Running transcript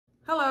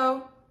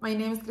Hello, my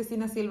name is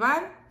Cristina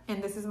Silvar,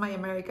 and this is my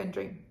American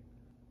dream.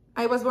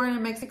 I was born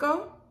in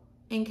Mexico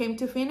and came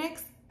to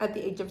Phoenix at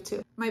the age of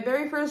 2. My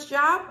very first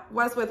job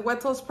was with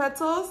Wetzel's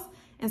Pretzels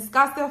in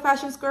Scottsdale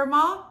Fashion Square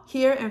Mall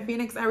here in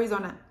Phoenix,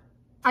 Arizona.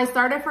 I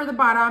started from the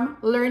bottom,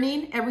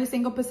 learning every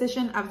single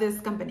position of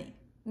this company.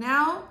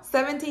 Now,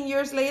 17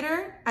 years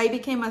later, I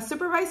became a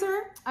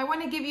supervisor. I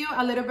want to give you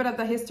a little bit of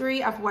the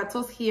history of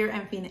Wetzel's here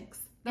in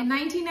Phoenix. In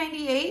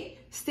 1998,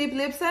 Steve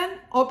Lipson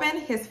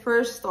opened his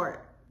first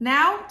store.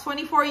 Now,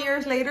 24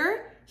 years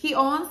later, he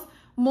owns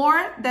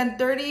more than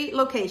 30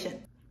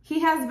 locations. He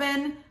has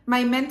been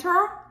my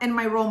mentor and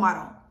my role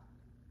model,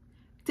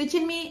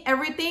 teaching me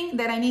everything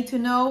that I need to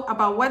know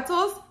about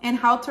Wetzel's and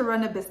how to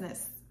run a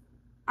business.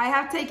 I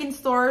have taken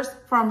stores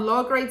from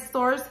low-grade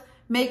stores,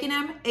 making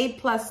them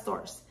A+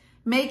 stores,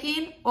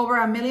 making over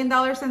 $1 million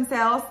in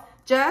sales,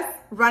 just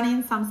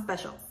running some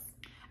specials.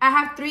 I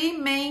have 3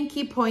 main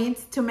key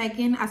points to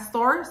making a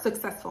store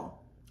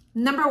successful.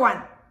 Number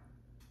 1,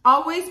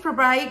 always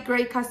provide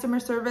great customer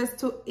service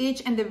to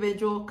each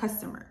individual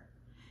customer.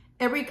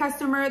 Every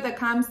customer that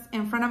comes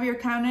in front of your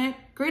counter,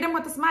 greet them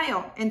with a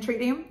smile and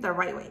treat them the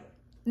right way.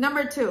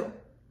 Number 2,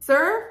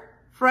 serve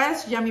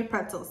fresh, yummy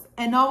pretzels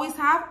and always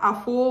have a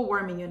full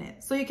warming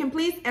unit so you can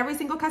please every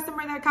single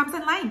customer that comes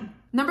in line.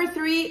 Number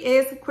 3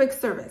 is quick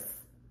service.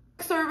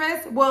 Quick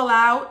service will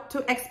allow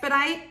to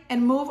expedite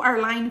and move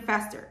our line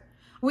faster.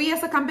 We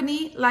as a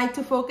company like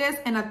to focus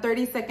on a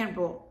 30-second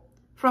rule.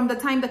 From the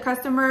time the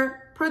customer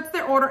puts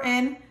their order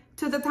in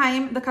to the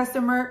time the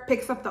customer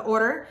picks up the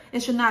order,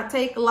 it should not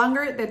take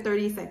longer than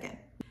 30 seconds.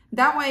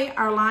 That way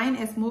our line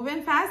is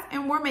moving fast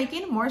and we're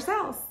making more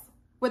sales.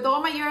 With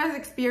all my years of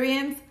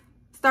experience,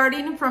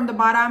 starting from the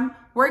bottom,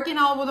 working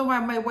all the way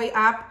my way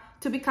up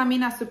to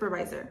becoming a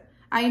supervisor,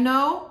 I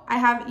know I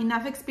have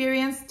enough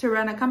experience to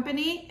run a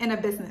company and a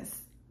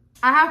business.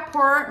 I have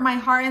poured my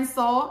heart and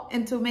soul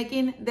into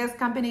making this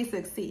company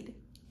succeed.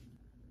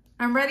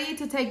 I'm ready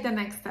to take the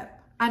next step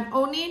and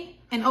owning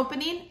and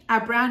opening a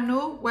brand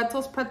new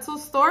Wetzel's Pretzel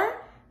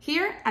store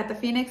here at the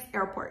Phoenix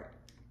Airport.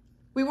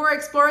 We were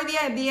exploring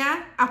the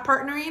idea of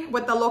partnering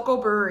with the local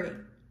brewery.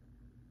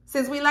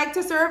 Since we like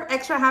to serve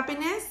extra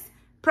happiness,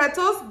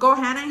 pretzels go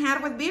hand in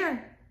hand with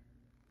beer.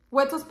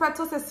 Wetzel's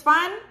Pretzels is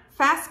fun,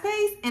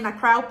 fast-paced, and a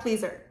crowd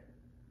pleaser.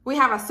 We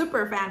have a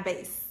super fan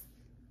base.